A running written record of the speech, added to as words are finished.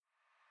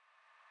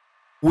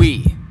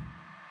We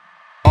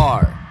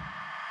are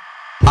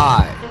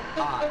I.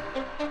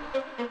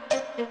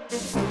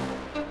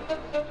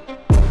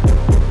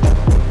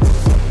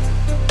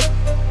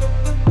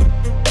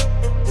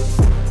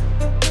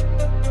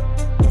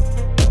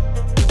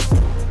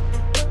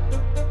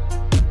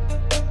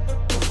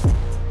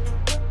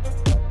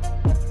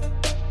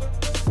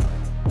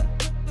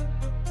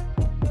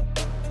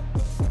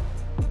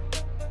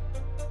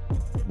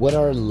 What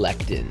are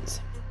lectins?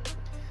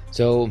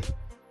 So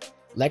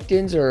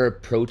lectins are a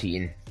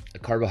protein, a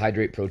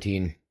carbohydrate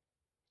protein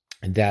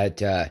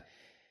that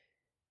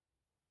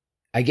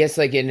I guess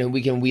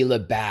we can wheel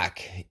it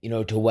back,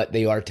 to what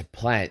they are to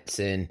plants.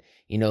 And,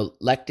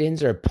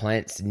 lectins are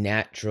plants'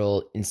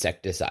 natural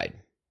insecticide.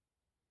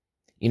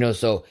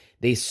 So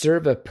they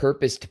serve a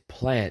purpose to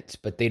plants,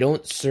 but they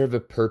don't serve a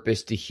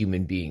purpose to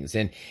human beings.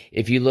 And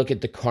if you look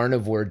at the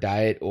carnivore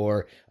diet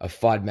or a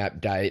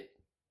FODMAP diet,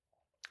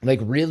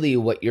 really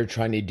what you're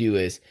trying to do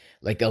is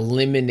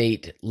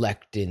eliminate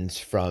lectins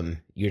from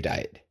your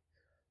diet.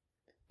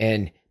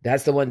 And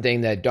that's the one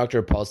thing that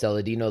Dr. Paul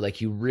Saladino,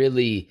 he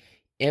really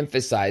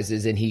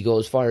emphasizes, and he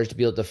goes far as to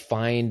be able to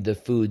find the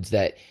foods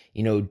that,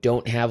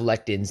 don't have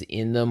lectins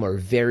in them, or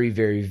very,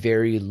 very,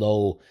 very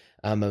low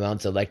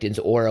amounts of lectins,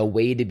 or a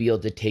way to be able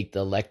to take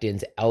the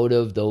lectins out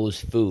of those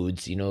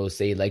foods,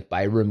 say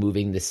by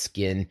removing the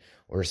skin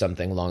or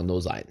something along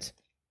those lines.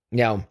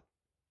 Now,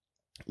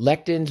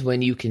 lectins,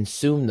 when you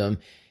consume them,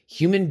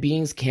 human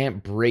beings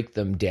can't break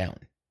them down.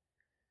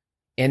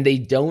 And they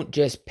don't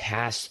just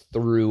pass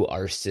through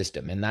our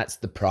system. And that's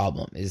the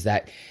problem, is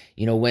that,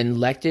 when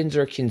lectins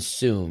are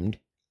consumed,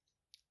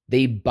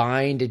 they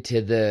bind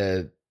to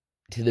the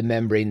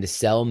membrane, the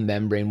cell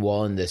membrane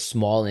wall in the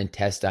small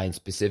intestine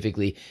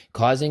specifically,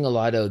 causing a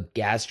lot of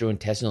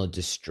gastrointestinal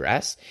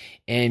distress.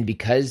 And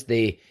because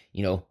they,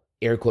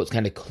 air quotes,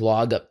 kind of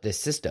clog up the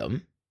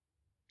system,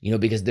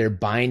 because they're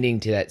binding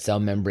to that cell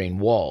membrane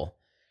wall,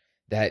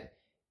 that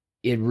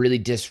it really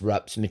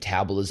disrupts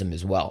metabolism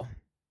as well.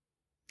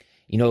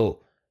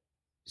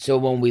 So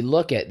when we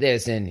look at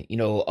this, and,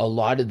 a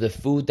lot of the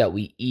food that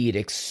we eat,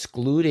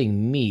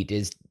 excluding meat,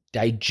 is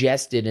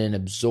digested and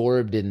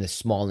absorbed in the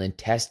small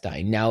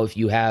intestine. Now, if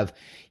you have,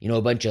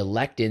 a bunch of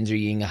lectins, or you're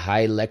eating a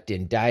high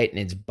lectin diet, and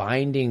it's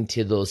binding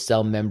to those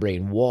cell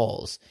membrane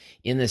walls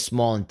in the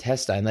small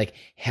intestine,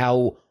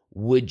 how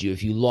would you,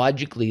 if you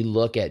logically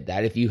look at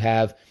that, if you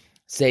have,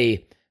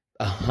 say,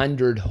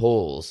 100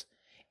 holes,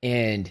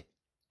 and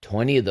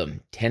 20 of them,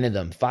 10 of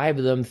them, 5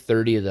 of them,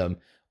 30 of them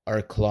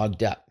are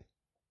clogged up?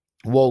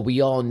 Well, we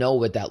all know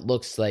what that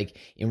looks like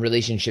in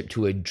relationship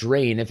to a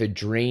drain. If a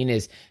drain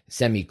is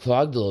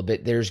semi-clogged a little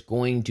bit, there's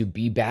going to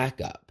be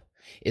backup.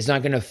 It's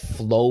not going to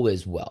flow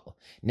as well.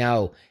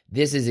 Now,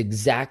 this is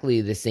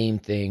exactly the same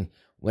thing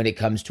when it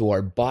comes to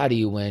our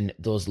body, when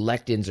those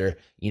lectins are,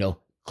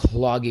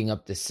 clogging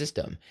up the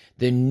system.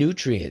 The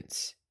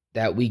nutrients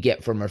that we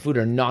get from our food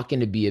are not going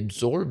to be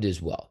absorbed as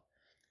well.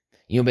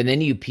 But then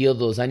you peel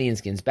those onion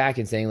skins back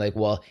and saying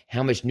well,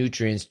 how much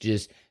nutrients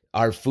does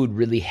our food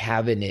really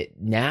have in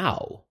it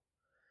now?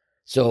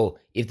 So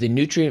if the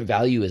nutrient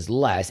value is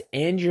less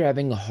and you're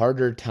having a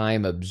harder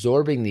time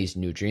absorbing these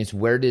nutrients,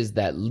 where does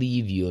that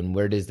leave you, and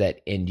where does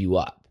that end you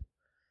up?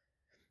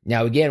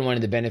 Now, again, one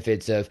of the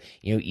benefits of,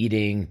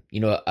 eating,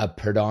 a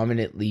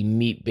predominantly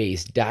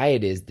meat-based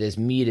diet is this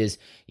meat is,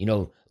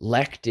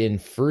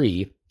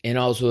 lectin-free and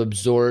also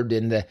absorbed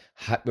in the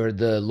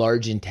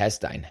large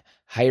intestine,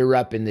 higher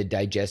up in the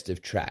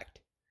digestive tract.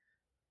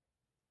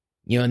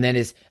 And then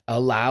it's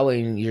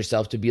allowing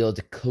yourself to be able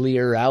to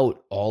clear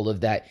out all of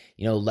that,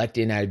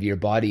 lectin out of your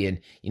body. And,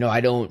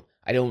 I don't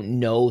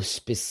know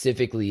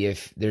specifically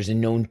if there's a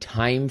known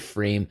time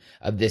frame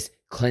of this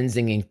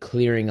cleansing and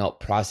clearing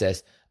out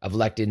process of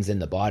lectins in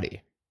the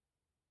body.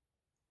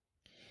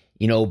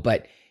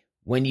 But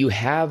when you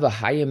have a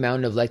high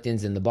amount of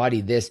lectins in the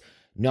body, this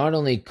not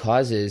only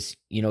causes,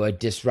 a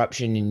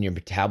disruption in your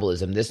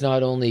metabolism, this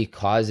not only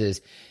causes,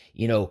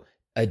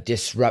 a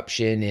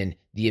disruption in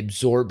the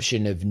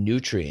absorption of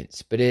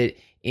nutrients, but it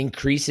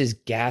increases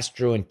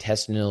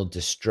gastrointestinal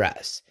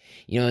distress.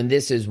 And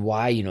this is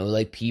why,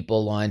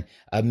 people on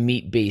a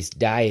meat-based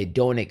diet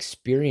don't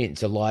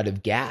experience a lot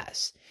of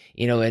gas.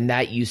 And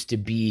that used to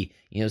be,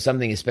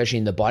 something, especially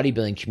in the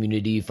bodybuilding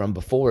community from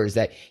before, is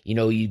that,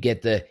 you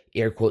get the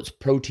air quotes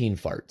protein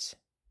farts,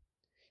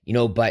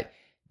 but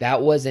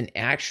that wasn't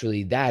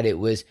actually that. It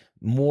was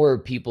more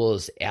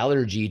people's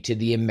allergy to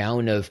the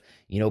amount of,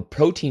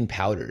 protein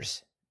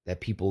powders that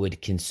people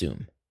would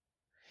consume.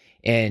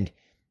 And,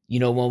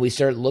 when we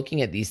start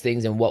looking at these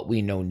things, and what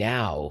we know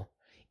now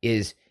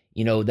is,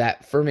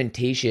 that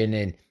fermentation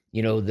and,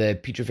 the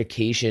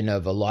putrefaction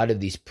of a lot of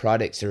these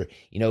products, or,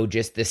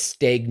 just the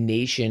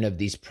stagnation of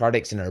these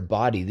products in our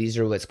body. These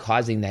are what's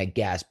causing that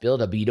gas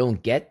buildup. But you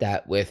don't get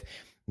that with,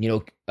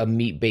 a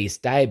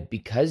meat-based diet,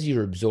 because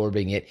you're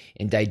absorbing it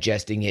and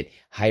digesting it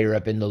higher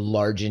up in the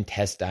large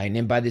intestine.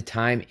 And by the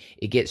time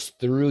it gets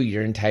through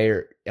your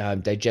entire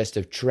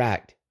digestive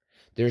tract,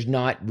 there's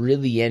not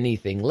really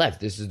anything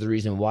left. This is the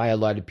reason why a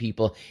lot of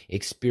people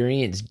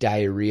experience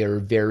diarrhea or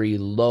very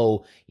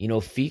low,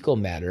 fecal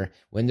matter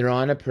when they're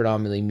on a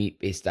predominantly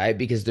meat-based diet,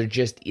 because there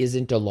just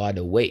isn't a lot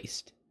of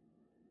waste.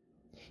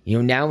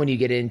 Now when you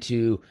get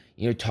into,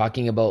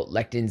 talking about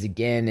lectins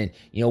again, and,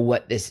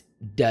 what this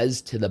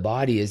does to the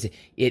body is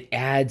it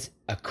adds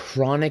a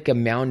chronic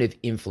amount of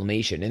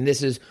inflammation. And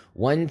this is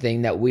one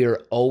thing that we are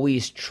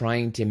always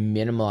trying to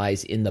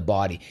minimize in the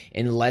body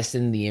and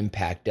lessen the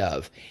impact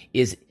of,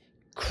 is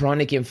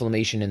chronic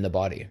inflammation in the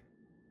body.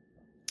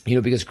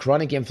 Because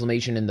chronic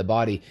inflammation in the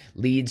body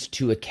leads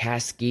to a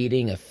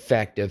cascading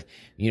effect of,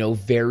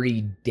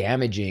 very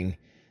damaging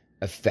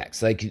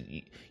effects.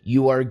 Like,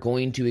 you are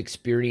going to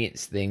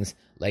experience things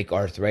like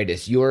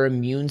arthritis. Your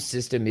immune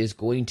system is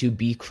going to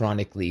be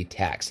chronically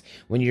taxed.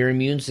 When your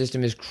immune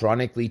system is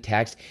chronically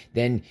taxed,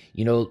 then,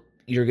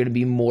 you're going to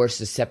be more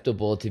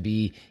susceptible to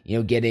be,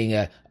 getting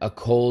a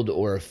cold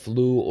or a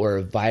flu or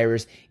a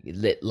virus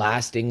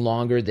lasting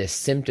longer, the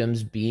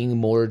symptoms being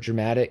more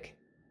dramatic.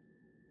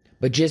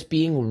 But just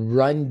being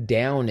run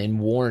down and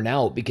worn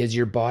out because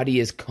your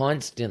body is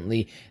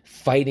constantly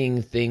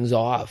fighting things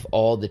off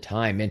all the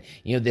time. And,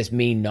 this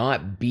may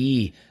not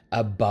be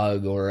a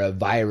bug or a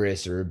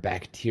virus or a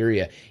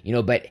bacteria,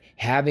 but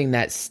having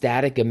that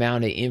static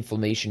amount of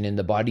inflammation in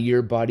the body, your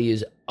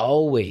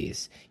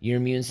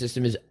immune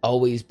system is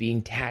always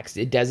being taxed.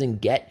 It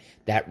doesn't get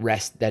that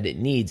rest that it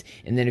needs.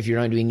 And then if you're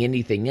not doing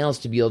anything else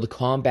to be able to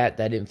combat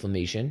that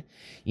inflammation,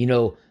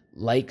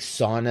 like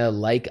sauna,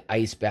 like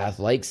ice bath,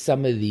 like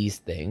some of these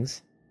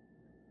things,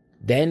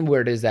 then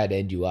where does that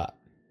end you up?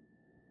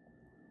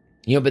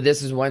 But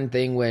this is one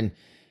thing when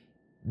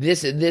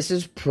this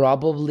is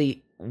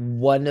probably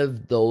one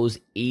of those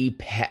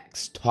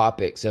apex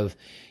topics of,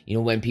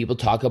 when people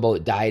talk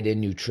about diet and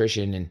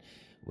nutrition, and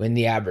when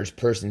the average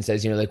person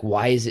says,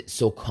 why is it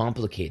so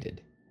complicated?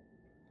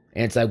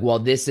 And it's like, well,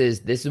 this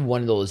is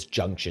one of those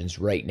junctions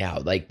right now.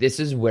 Like, this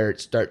is where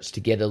it starts to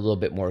get a little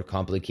bit more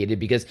complicated,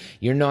 because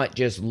you're not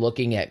just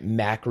looking at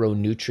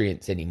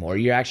macronutrients anymore.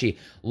 You're actually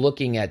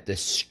looking at the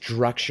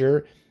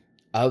structure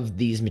of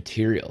these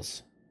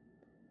materials.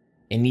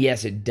 And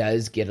yes, it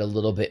does get a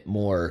little bit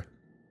more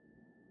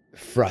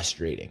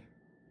frustrating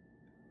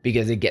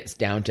because it gets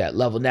down to that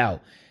level.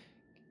 Now,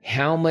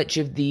 how much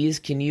of these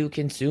can you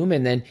consume?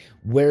 And then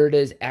where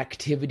does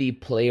activity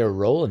play a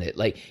role in it?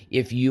 Like,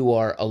 if you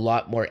are a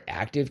lot more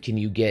active, can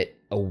you get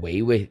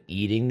away with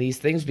eating these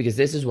things? Because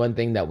this is one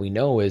thing that we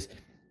know is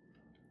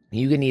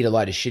you can eat a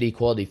lot of shitty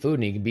quality food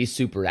and you can be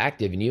super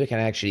active and you can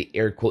actually,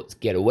 air quotes,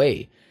 get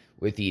away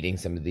with eating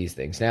some of these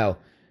things. Now,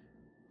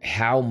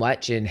 how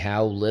much and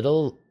how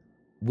little,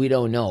 we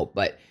don't know.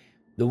 But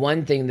the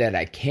one thing that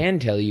I can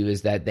tell you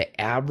is that the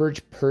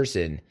average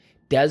person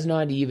does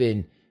not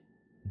even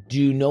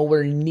do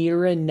nowhere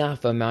near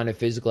enough amount of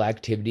physical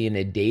activity in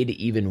a day to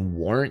even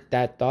warrant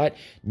that thought,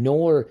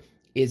 nor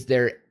is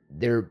the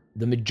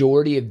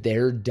majority of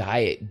their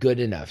diet good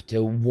enough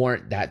to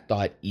warrant that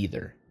thought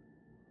either.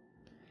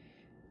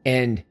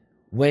 And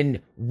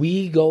when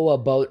we go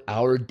about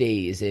our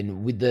days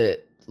and with the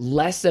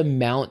less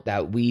amount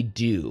that we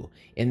do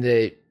and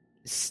the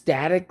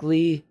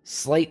statically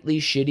slightly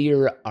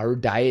shittier our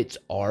diets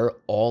are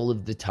all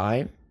of the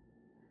time,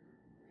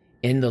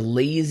 and the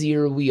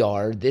lazier we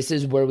are, this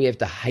is where we have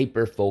to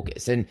hyper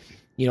focus. And,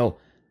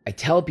 I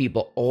tell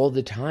people all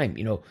the time,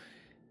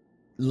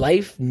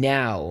 life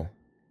now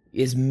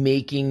is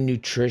making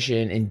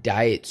nutrition and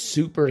diet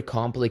super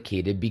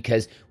complicated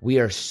because we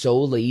are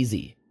so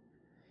lazy.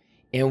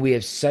 And we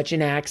have such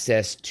an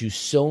access to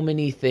so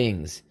many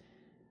things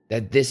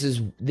that this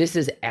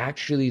is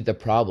actually the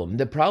problem.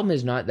 The problem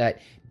is not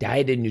that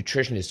diet and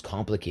nutrition is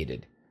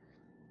complicated.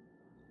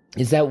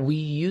 Is that we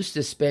used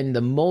to spend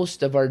the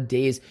most of our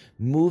days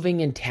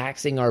moving and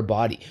taxing our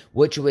body,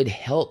 which would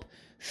help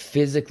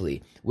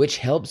physically, which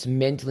helps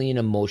mentally and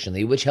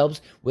emotionally, which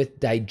helps with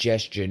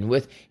digestion,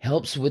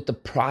 helps with the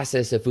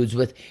process of foods,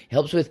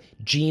 helps with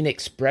gene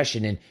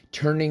expression and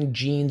turning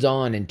genes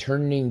on and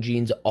turning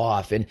genes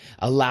off and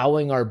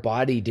allowing our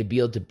body to be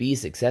able to be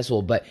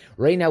successful. But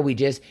right now we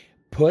just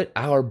put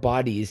our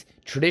bodies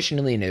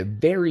traditionally in a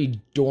very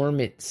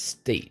dormant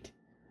state,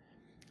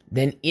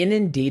 then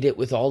inundate it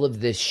with all of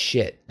this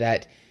shit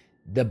that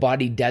the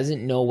body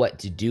doesn't know what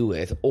to do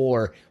with,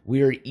 or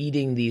we're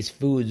eating these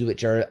foods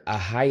which are a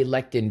high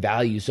lectin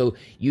value. So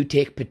you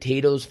take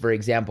potatoes, for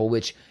example,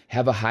 which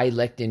have a high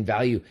lectin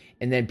value,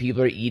 and then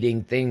people are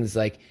eating things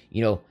like,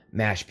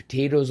 mashed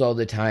potatoes all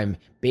the time,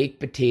 baked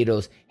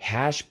potatoes,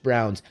 hash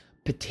browns,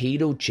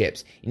 potato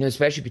chips,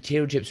 especially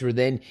potato chips, where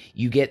then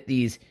you get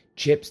these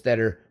chips that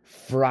are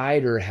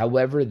fried or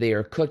however they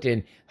are cooked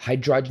in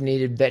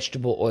hydrogenated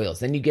vegetable oils.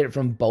 Then you get it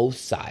from both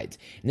sides.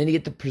 And then you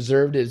get the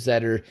preservatives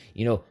that are,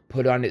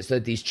 put on it so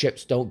that these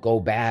chips don't go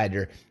bad,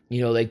 or,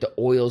 like the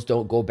oils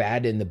don't go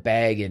bad in the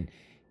bag. And,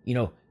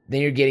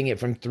 then you're getting it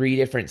from 3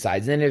 different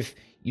sides. Then if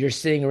you're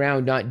sitting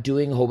around not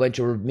doing a whole bunch,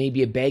 or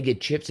maybe a bag of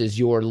chips is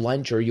your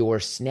lunch or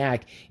your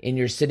snack, and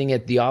you're sitting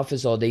at the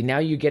office all day. Now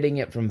you're getting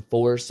it from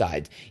 4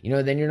 sides.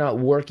 Then you're not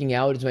working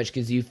out as much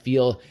because you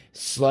feel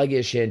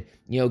sluggish and,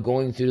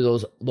 going through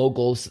those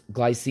local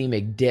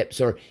glycemic dips,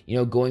 or,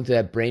 going through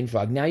that brain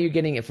fog. Now you're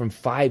getting it from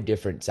 5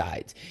 different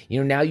sides.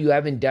 Now you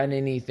haven't done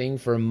anything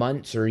for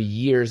months or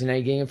years, and now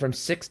you're getting it from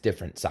 6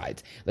 different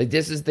sides. Like,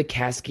 this is the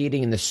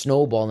cascading and the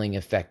snowballing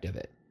effect of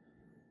it.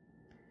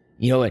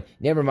 And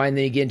never mind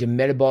then you get into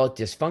metabolic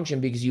dysfunction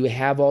because you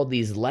have all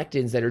these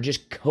lectins that are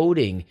just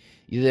coating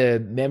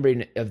the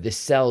membrane of the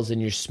cells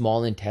in your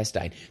small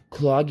intestine,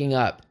 clogging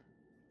up,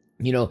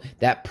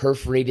 that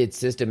perforated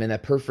system. And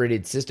that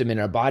perforated system in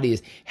our body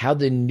is how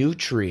the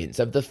nutrients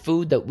of the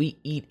food that we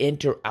eat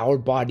enter our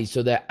body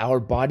so that our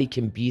body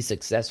can be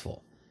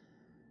successful.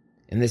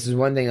 And this is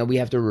one thing that we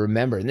have to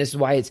remember. And this is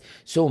why it's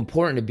so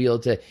important to be able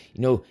to,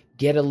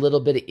 get a little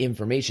bit of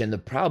information. The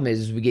problem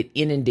is we get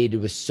inundated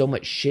with so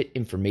much shit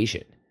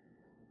information.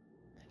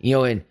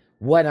 And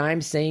what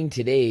I'm saying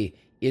today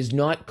is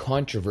not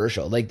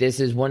controversial. Like, this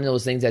is one of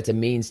those things that's a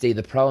mainstay.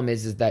 The problem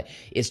is that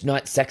it's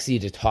not sexy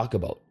to talk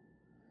about.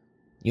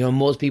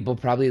 Most people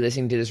probably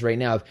listening to this right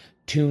now have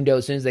tuned out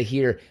as soon as they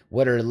hear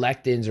what are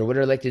lectins or what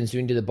are lectins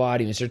doing to the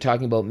body, and start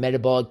talking about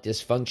metabolic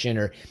dysfunction,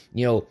 or,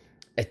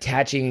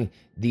 attaching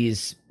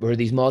these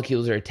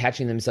molecules are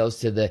attaching themselves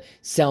to the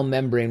cell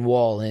membrane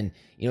wall. And,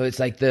 it's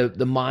like the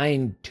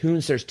mind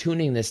starts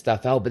tuning this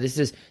stuff out. But this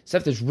is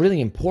stuff that's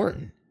really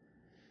important.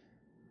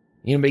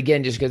 But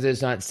again, just because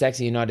it's not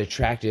sexy and not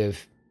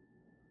attractive,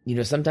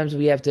 sometimes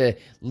we have to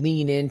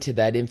lean into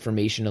that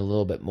information a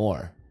little bit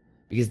more.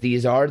 Because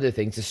these are the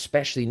things,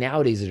 especially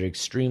nowadays, that are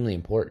extremely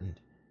important.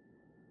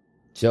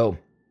 So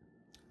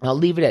I'll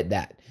leave it at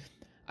that.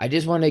 I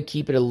just want to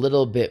keep it a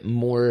little bit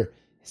more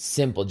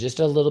simple, just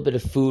a little bit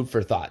of food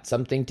for thought,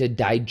 something to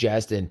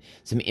digest and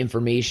some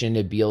information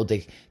to be able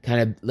to kind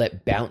of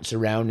let bounce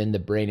around in the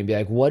brain and be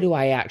like, what do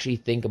I actually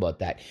think about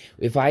that?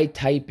 If I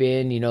type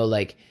in,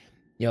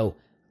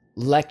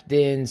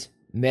 lectins,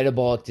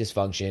 metabolic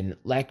dysfunction,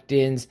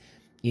 lectins,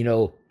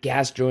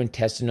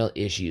 gastrointestinal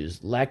issues,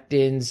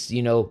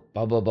 lectins,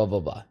 blah, blah, blah, blah,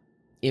 blah,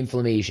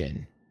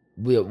 inflammation.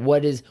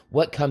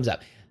 What comes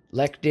up?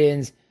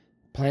 Lectins,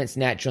 plants,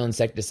 natural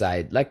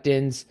insecticide,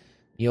 lectins,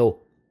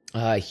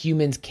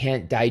 humans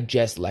can't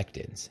digest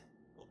lectins.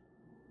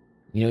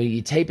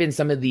 You type in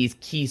some of these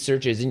key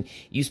searches and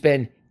you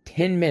spend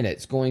 10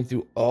 minutes going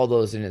through all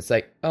those, and it's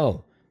like,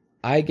 oh,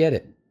 I get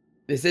it.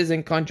 This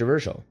isn't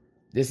controversial.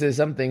 This is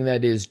something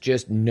that is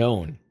just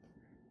known,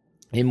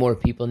 and more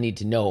people need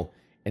to know,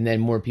 and then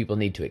more people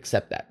need to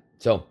accept that.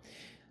 So,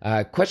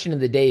 question of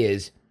the day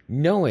is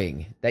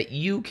knowing that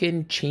you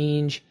can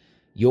change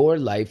your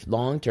life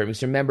long term.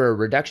 Because remember, a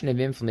reduction of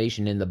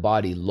inflammation in the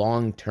body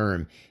long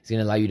term is going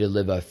to allow you to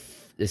live a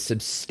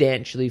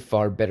substantially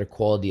far better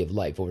quality of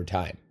life over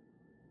time.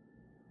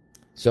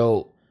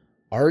 So,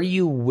 are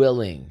you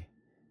willing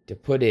to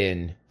put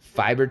in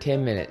 5 or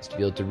 10 minutes to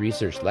be able to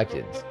research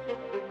lectins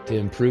to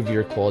improve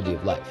your quality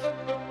of life?